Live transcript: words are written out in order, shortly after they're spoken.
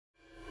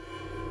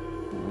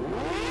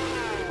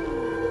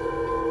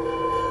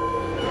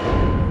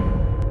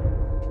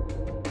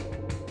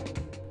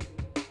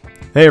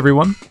Hey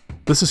everyone,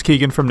 this is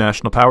Keegan from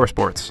National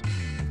Powersports.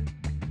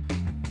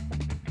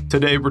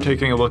 Today we're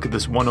taking a look at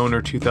this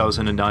one-owner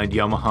 2009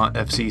 Yamaha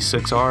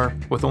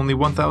FZ6R with only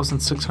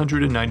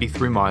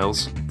 1,693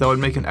 miles that would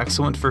make an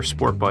excellent first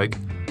sport bike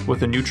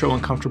with a neutral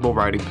and comfortable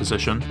riding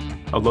position,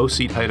 a low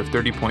seat height of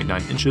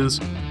 30.9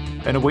 inches,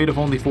 and a weight of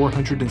only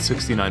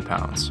 469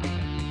 pounds.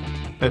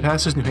 It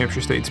passes New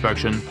Hampshire state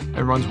inspection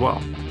and runs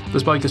well.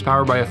 This bike is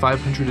powered by a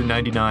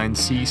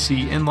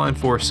 599cc inline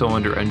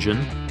 4-cylinder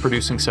engine,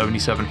 producing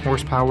 77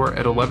 horsepower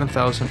at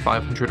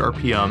 11,500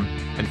 RPM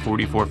and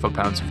 44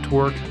 foot-pounds of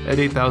torque at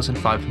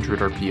 8,500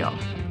 RPM.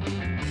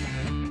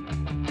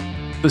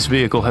 This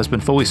vehicle has been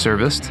fully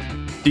serviced,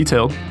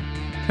 detailed,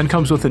 and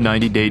comes with a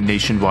 90-day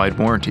nationwide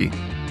warranty.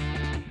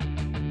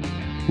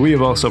 We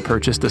have also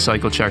purchased a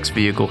CycleCheck's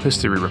vehicle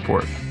history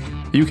report.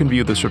 You can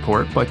view this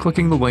report by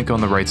clicking the link on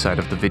the right side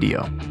of the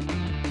video.